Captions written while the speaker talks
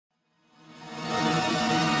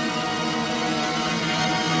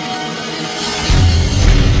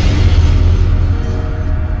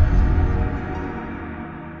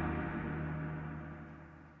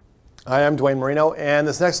Hi, I'm Duane Marino, and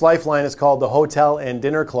this next lifeline is called the Hotel and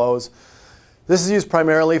Dinner Close. This is used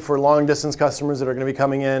primarily for long-distance customers that are going to be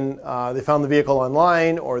coming in. They found the vehicle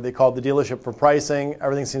online, or they called the dealership for pricing.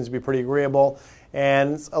 Everything seems to be pretty agreeable,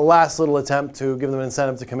 and it's a last little attempt to give them an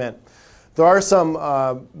incentive to come in. There are some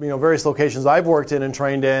various locations I've worked in and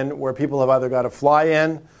trained in where people have either got to fly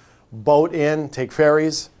in, boat in, take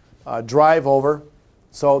ferries, drive over.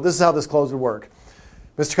 So this is how this close would work.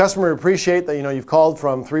 Mr. Customer, we appreciate that you've called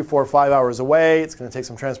from 3, 4, 5 hours away. It's going to take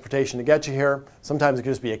some transportation to get you here. Sometimes it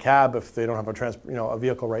could just be a cab if they don't have a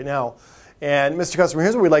vehicle right now. And Mr. Customer,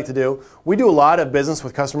 here's what we'd like to do. We do a lot of business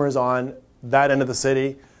with customers on that end of the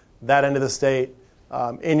city, that end of the state,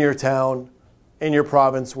 in your town, in your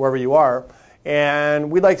province, wherever you are.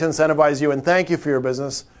 And we'd like to incentivize you and thank you for your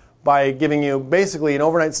business by giving you basically an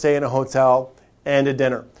overnight stay in a hotel and a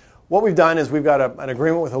dinner. What we've done is we've got an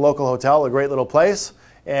agreement with a local hotel, a great little place,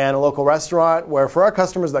 and a local restaurant where for our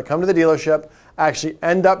customers that come to the dealership actually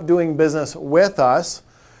end up doing business with us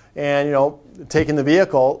and taking the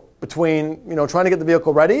vehicle between trying to get the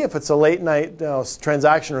vehicle ready if it's a late night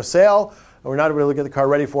transaction or sale and we're not able to get the car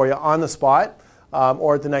ready for you on the spot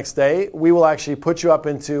or at the next day, we will actually put you up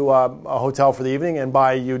into a hotel for the evening and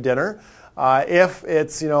buy you dinner. If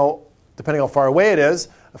it's depending how far away it is,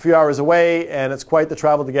 a few hours away and it's quite the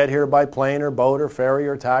travel to get here by plane or boat or ferry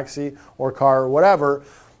or taxi or car or whatever,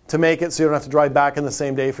 to make it so you don't have to drive back in the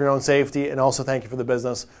same day for your own safety, and also thank you for the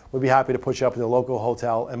business. We'd be happy to put you up in the local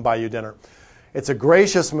hotel and buy you dinner. It's a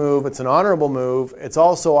gracious move, it's an honorable move, it's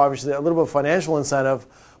also obviously a little bit of financial incentive,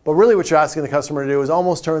 but really what you're asking the customer to do is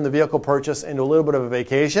almost turn the vehicle purchase into a little bit of a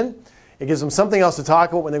vacation. It gives them something else to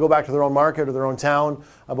talk about when they go back to their own market or their own town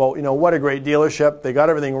about, what a great dealership. They got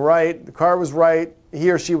everything right. The car was right.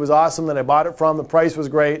 He or she was awesome that I bought it from. The price was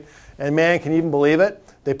great. And man, can you even believe it?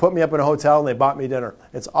 They put me up in a hotel and they bought me dinner.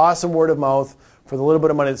 It's awesome word of mouth for the little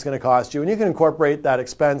bit of money it's going to cost you. And you can incorporate that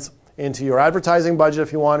expense into your advertising budget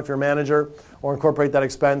if you want, if you're a manager, or incorporate that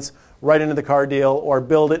expense right into the car deal or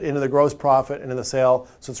build it into the gross profit into the sale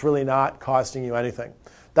so it's really not costing you anything.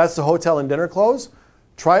 That's the Hotel and Dinner Close.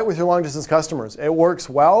 Try it with your long-distance customers. It works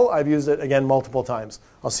well. I've used it, again, multiple times.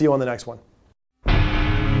 I'll see you on the next one.